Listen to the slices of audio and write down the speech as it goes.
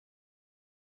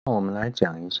我们来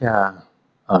讲一下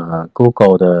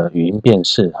Google 的语音辨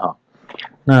识哈。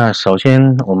那首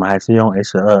先我们还是用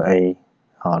S2A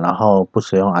好，然后不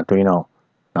使用 Arduino，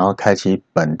 然后开启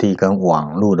本地跟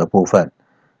网路的部分，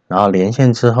然后连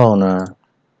线之后呢，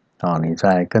你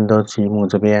在更多积木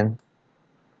这边，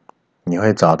你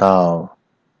会找到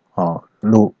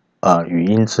语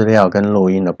音资料跟录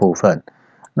音的部分。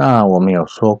那我们有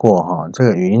说过哈，这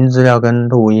个语音资料跟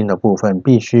录音的部分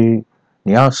必须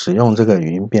你要使用这个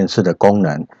语音辨识的功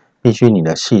能，必须你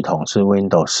的系统是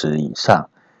Windows 10以上。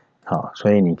好，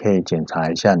所以你可以检查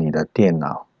一下你的电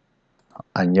脑，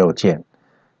按右键，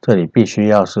这里必须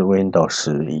要是 Windows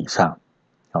 10以上。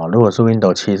好，如果是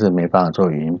Windows 7是没办法做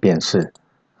语音辨识。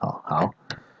好，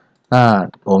那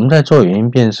我们在做语音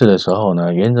辨识的时候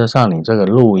呢，原则上你这个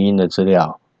录音的资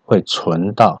料会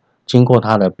存到，经过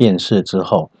它的辨识之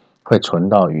后，会存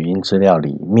到语音资料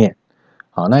里面。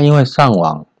好，那因为上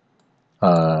网，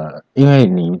因为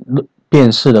你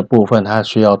辨识的部分它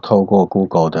需要透过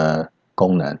Google 的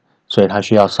功能，所以它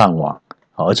需要上网，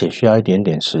而且需要一点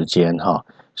点时间哈。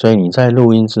所以你在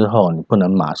录音之后，你不能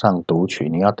马上读取，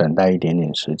你要等待一点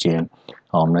点时间。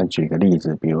好，我们来举个例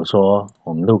子，比如说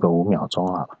我们录个5秒钟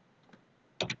好了。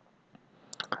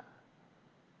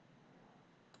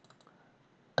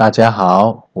大家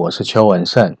好，我是邱文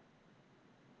胜。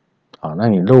好，那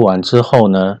你录完之后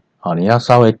呢，你要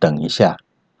稍微等一下，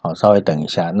稍微等一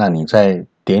下。那你在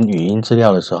点语音资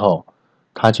料的时候，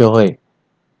它就会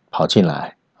跑进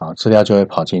来，资料就会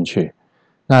跑进去。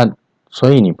那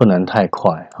所以你不能太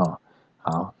快哈。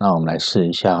好，那我们来试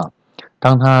一下哈。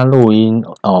当它录音，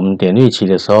我们点绿旗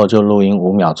的时候就录音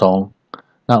5秒钟。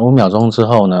那5秒钟之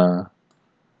后呢，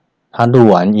它录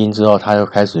完音之后，它又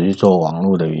开始去做网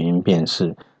络的语音辨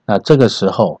识。那这个时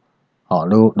候，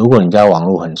如果你家网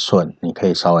络很顺，你可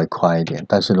以稍微快一点；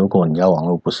但是如果你家网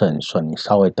络不是很顺，你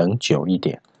稍微等久一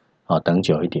点，等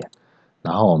久一点。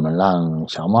然后我们让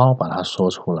小猫把它说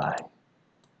出来。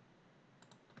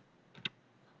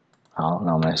好，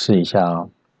那我们来试一下哦。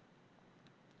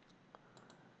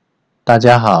大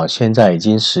家好，现在已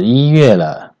经11月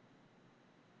了。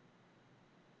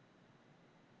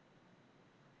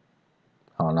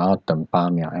好，然后等8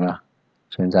秒，有没有？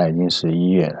现在已经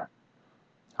11月了。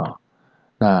好，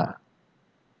那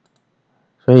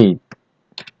所以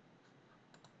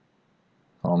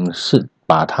我们是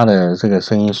把它的这个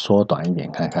声音缩短一点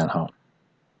看看哈。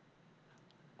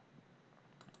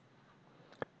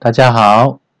大家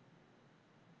好。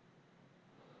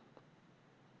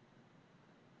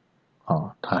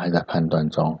它还在判断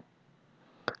中。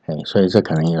所以这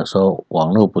可能有时候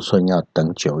网络不顺，要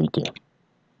等久一点。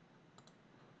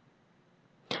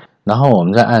然后我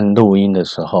们在按录音的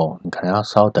时候，你可能要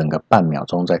稍等个半秒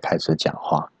钟再开始讲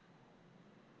话。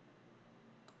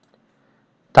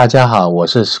大家好，我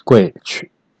是 Squitch。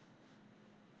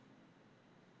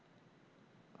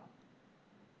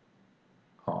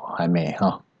还没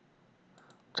哈，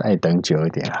再等久一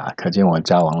点哈，可见我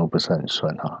家网络不是很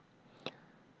顺哈。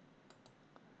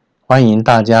欢迎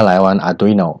大家来玩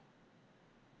Arduino。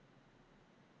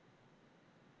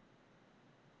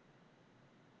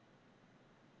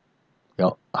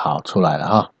好，出来了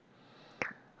哈。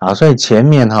好，所以前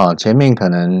面可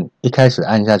能一开始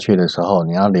按下去的时候，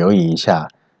你要留意一下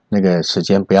那个时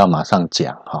间，不要马上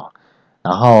讲哈。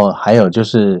然后还有就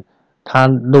是，他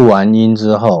录完音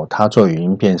之后，他做语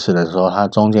音辨识的时候，他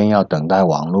中间要等待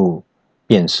网络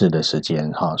辨识的时间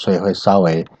哈，所以会稍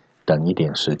微等一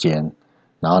点时间，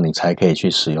然后你才可以去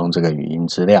使用这个语音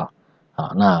资料。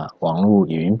好，那网络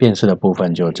语音辨识的部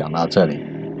分就讲到这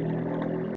里。